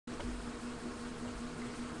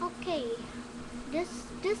Okay, this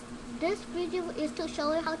this this video is to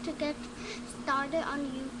show you how to get started on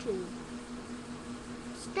YouTube.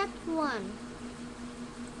 Step 1.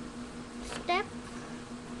 Step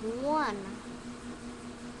 1.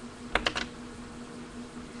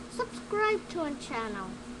 Subscribe to our channel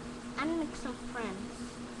and make some friends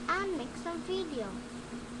and make some video.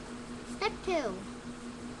 Step 2.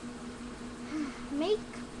 Make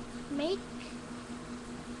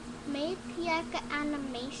like an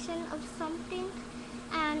animation of something,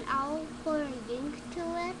 and I'll put a link to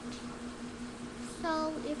it.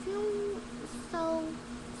 So if you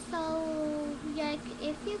like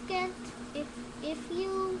if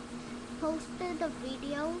you posted a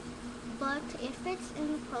video, but if it's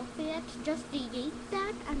inappropriate, just delete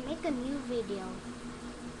that and make a new video.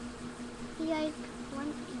 Like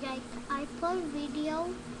I put video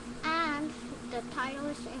and the title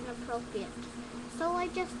is inappropriate, so I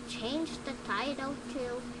just changed the title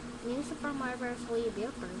to New Super Mario Bros. Wii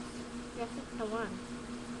Viewers. Yes, it's the one.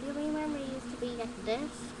 You remember it used to be like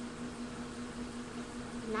this?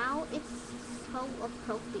 Now it's so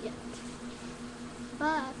appropriate.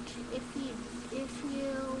 But if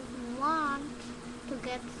you want to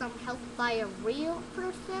get some help by a real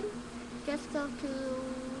person, just go to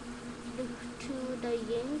the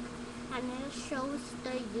link and it shows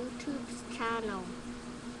the YouTube's channel.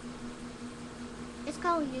 It's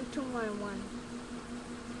called YouTube 101.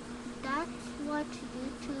 That's what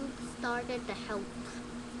YouTube started to help.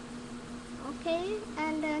 Okay,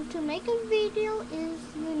 and then to make a video is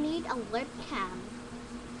you need a webcam,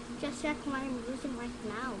 just like what I'm using right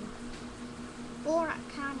now, or a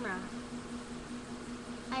camera.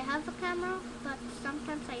 I have a camera, but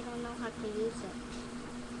sometimes I don't know how to use it.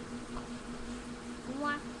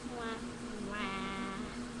 Wah, wah, wah.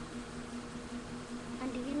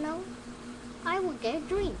 And do you know, I will get a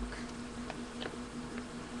drink.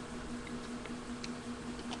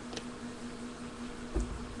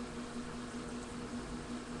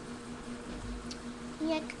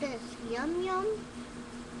 Like this, yum yum.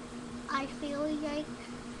 I feel like,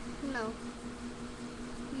 no.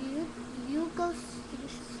 Yugoslavia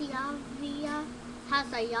has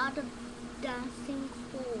a lot of dancing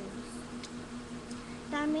fools.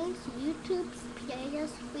 That means YouTube's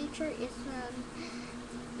playlist feature is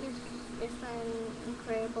an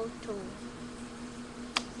incredible tool.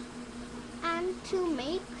 And to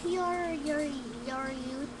make your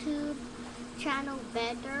YouTube channel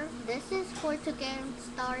better, this is for to get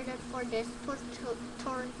started for this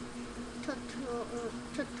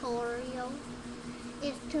tutorial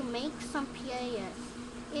is to make some playlists.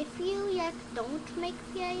 If you don't make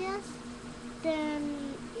playlists,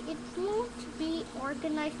 then it won't be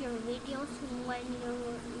organize your videos when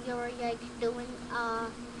you're doing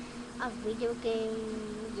a video game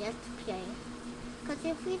let's play. Because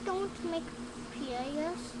if you don't make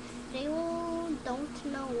playlists, they don't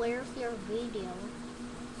know where's your video.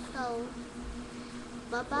 So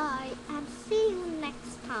bye bye and see you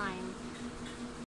next time.